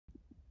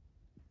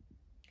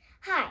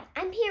Hi,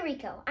 I'm Pia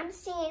Rico. I'm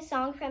singing a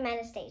song from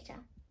Anastasia.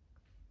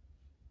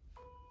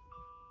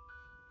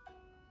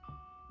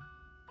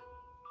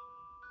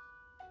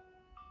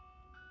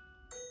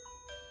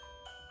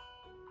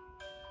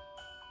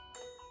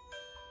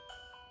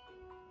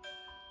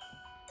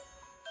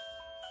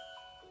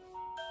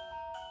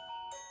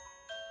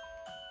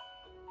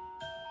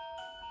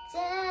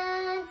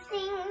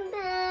 Dancing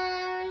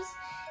bears,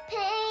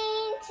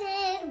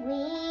 painted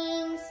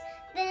wings,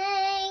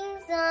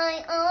 things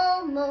I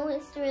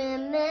almost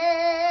remember,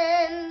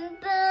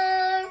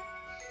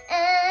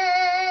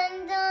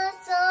 and a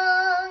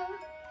song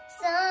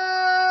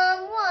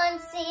someone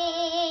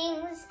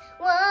sings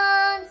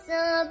once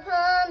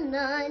upon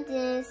a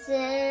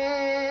December.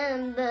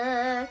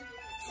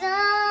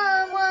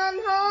 Someone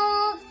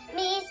holds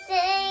me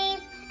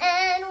safe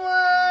and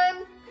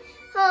warm.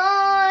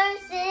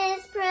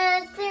 Horses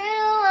prance through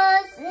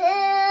a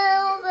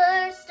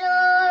silver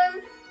storm.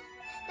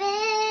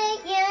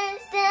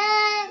 Figures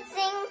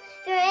dancing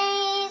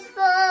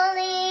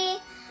gracefully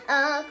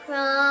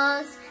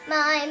across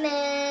my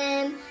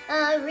memory.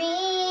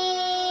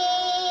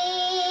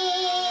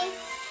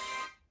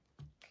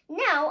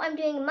 Now I'm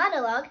doing a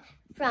monologue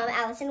from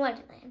Alice in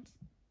Wonderland.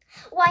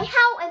 Why,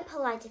 how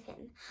impolite of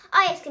him.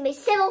 I asked him a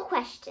civil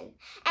question,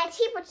 and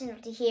he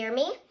pretended to hear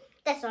me.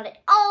 That's not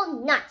at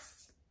all nice.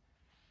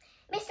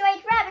 Mr.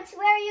 White Rabbit,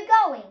 where are you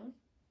going?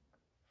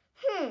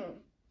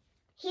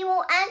 He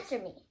won't answer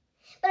me,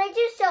 but I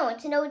do so want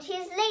to know what he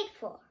is late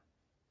for.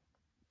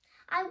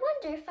 I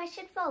wonder if I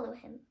should follow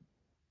him.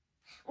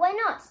 Why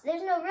not?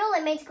 There's no rule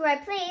I made to go where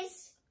I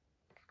please.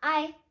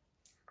 I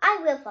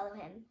will follow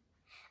him.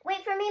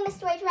 Wait for me,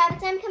 Mr. White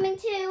Rabbit, I'm coming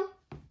too.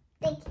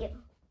 Thank you.